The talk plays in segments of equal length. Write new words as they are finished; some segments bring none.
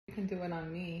can do it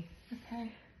on me.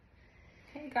 Okay.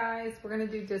 Hey guys, we're gonna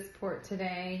do Dysport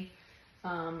today.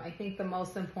 I think the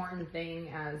most important thing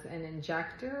as an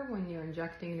injector when you're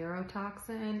injecting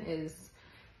neurotoxin is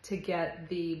to get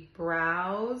the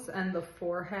brows and the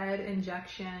forehead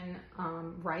injection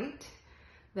right.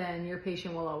 Then your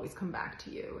patient will always come back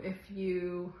to you. If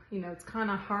it's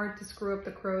kind of hard to screw up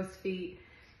the crow's feet.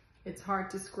 It's hard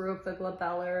to screw up the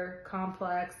glabellar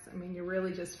complex. I mean, you're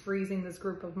really just freezing this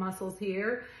group of muscles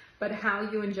here, but how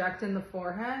you inject in the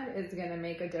forehead is gonna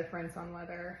make a difference on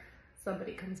whether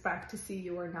somebody comes back to see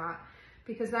you or not,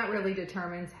 because that really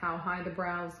determines how high the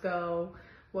brows go,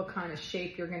 what kind of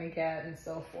shape you're gonna get, and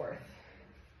so forth.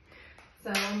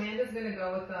 So Amanda's gonna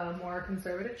go with a more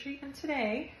conservative treatment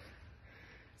today.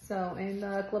 So in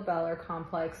the glabellar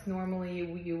complex,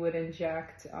 normally you would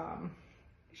inject,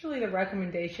 usually the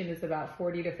recommendation is about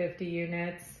 40 to 50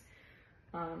 units.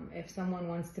 If someone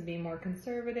wants to be more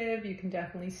conservative, you can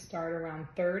definitely start around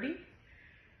 30.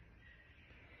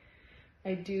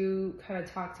 I do kind of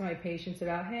talk to my patients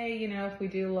about, hey, if we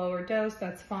do lower dose,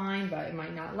 that's fine, but it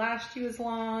might not last you as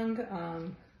long.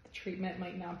 The treatment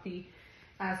might not be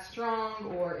as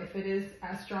strong, or if it is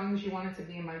as strong as you want it to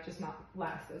be, it might just not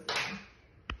last as long.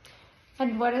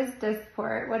 And what is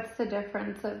Dysport? What's the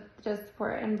difference of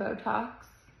Dysport and Botox?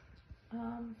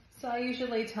 So I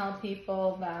usually tell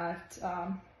people that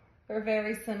they're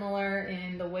very similar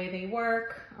in the way they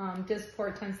work.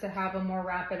 Dysport tends to have a more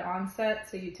rapid onset,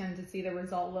 so you tend to see the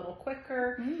result a little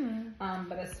quicker.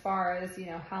 But as far as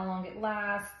how long it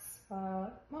lasts,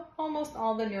 almost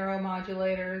all the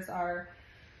neuromodulators are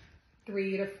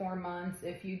 3 to 4 months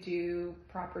if you do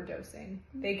proper dosing.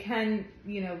 They can,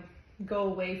 go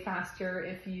away faster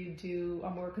if you do a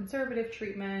more conservative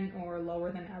treatment or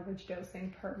lower than average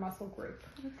dosing per muscle group.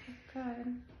 Okay,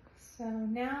 good. So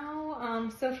now,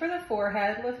 so for the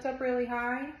forehead, lift up really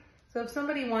high. So if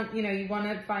somebody you want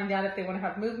to find out if they want to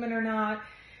have movement or not,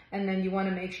 and then you want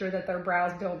to make sure that their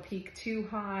brows don't peak too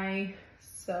high.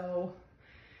 So,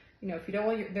 if you don't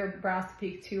want their brows to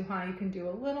peak too high, you can do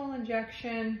a little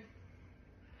injection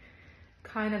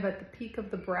kind of at the peak of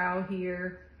the brow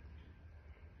here.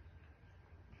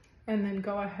 And then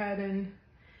go ahead and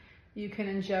you can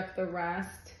inject the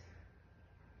rest.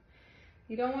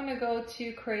 You don't want to go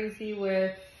too crazy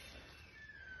with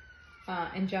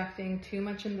injecting too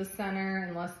much in the center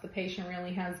unless the patient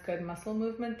really has good muscle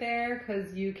movement there,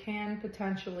 because you can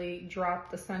potentially drop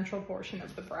the central portion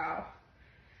of the brow.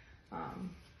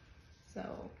 So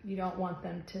you don't want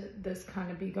this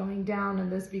kind of be going down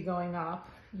and this be going up.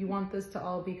 You want this to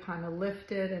all be kind of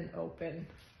lifted and open.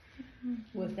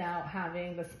 Without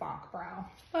having the Spock brow.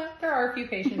 But there are a few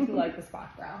patients who like the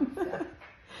Spock brow. So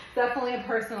definitely a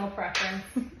personal preference.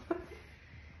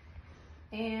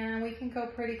 And we can go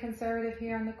pretty conservative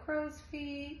here on the crow's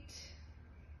feet.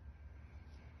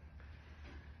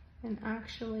 And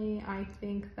actually, I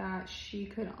think that she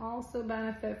could also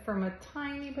benefit from a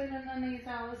tiny bit in the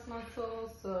nasalis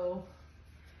muscle. So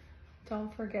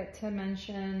don't forget to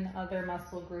mention other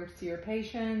muscle groups to your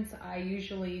patients. I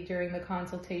usually, during the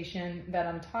consultation that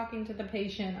I'm talking to the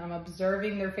patient, I'm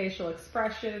observing their facial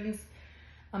expressions,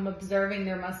 I'm observing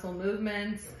their muscle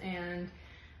movements, and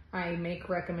I make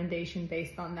recommendation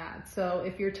based on that. So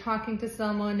if you're talking to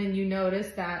someone and you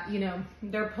notice that,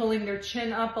 they're pulling their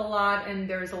chin up a lot and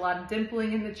there's a lot of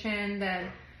dimpling in the chin,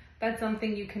 then that's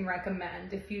something you can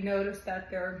recommend. If you notice that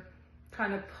they're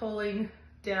kind of pulling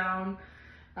down,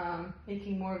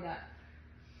 making more of that.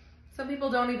 Some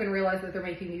people don't even realize that they're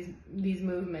making these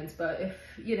movements, but if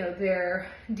their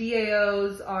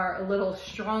DAOs are a little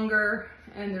stronger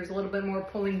and there's a little bit more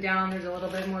pulling down, there's a little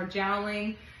bit more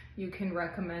jowling, you can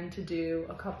recommend to do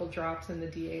a couple drops in the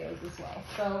DAOs as well.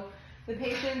 So the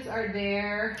patients are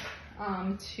there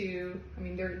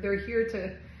they're here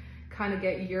to kind of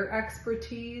get your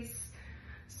expertise.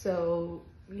 So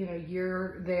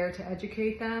you're there to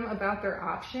educate them about their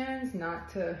options, not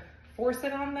to force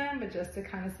it on them, but just to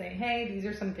kind of say, hey, these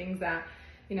are some things that,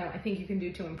 I think you can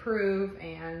do to improve,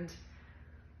 and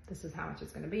this is how much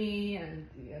it's going to be, and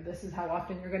this is how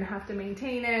often you're going to have to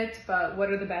maintain it, but what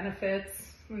are the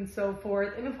benefits and so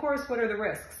forth. And of course, what are the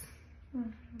risks?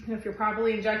 If you're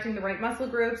probably injecting the right muscle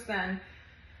groups, then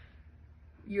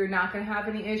you're not going to have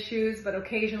any issues, but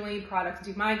occasionally products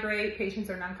do migrate, patients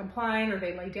are non-compliant, or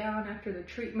they lay down after the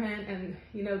treatment, and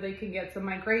they can get some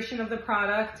migration of the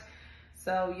product.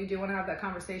 So you do want to have that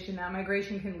conversation. That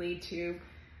migration can lead to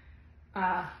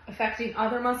affecting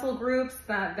other muscle groups,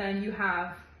 that then you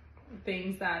have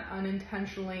things that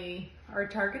unintentionally are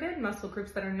targeted, muscle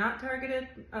groups that are not targeted,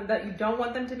 that you don't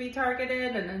want them to be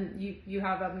targeted, and then you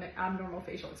have abnormal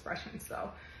facial expression.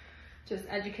 So just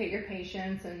educate your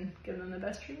patients and give them the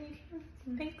best treatment you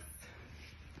can. Thanks.